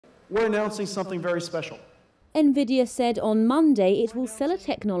we're announcing something very special. Nvidia said on Monday it will sell a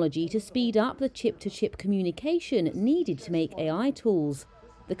technology to speed up the chip-to-chip communication needed to make AI tools.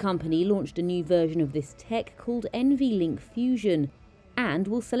 The company launched a new version of this tech called NVLink Fusion and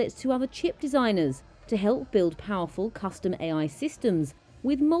will sell it to other chip designers to help build powerful custom AI systems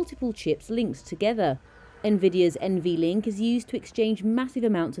with multiple chips linked together. Nvidia's NVLink is used to exchange massive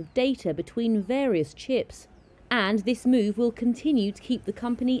amounts of data between various chips. And this move will continue to keep the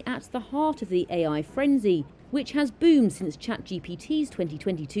company at the heart of the AI frenzy, which has boomed since ChatGPT's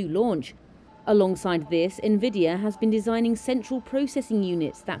 2022 launch. Alongside this, Nvidia has been designing central processing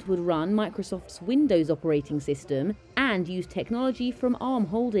units that would run Microsoft's Windows operating system and use technology from ARM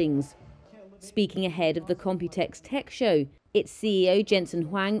Holdings. Speaking ahead of the Computex Tech Show, its CEO Jensen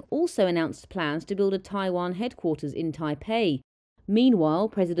Huang also announced plans to build a Taiwan headquarters in Taipei. Meanwhile,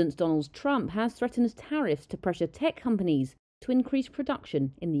 President Donald Trump has threatened tariffs to pressure tech companies to increase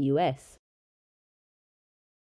production in the US.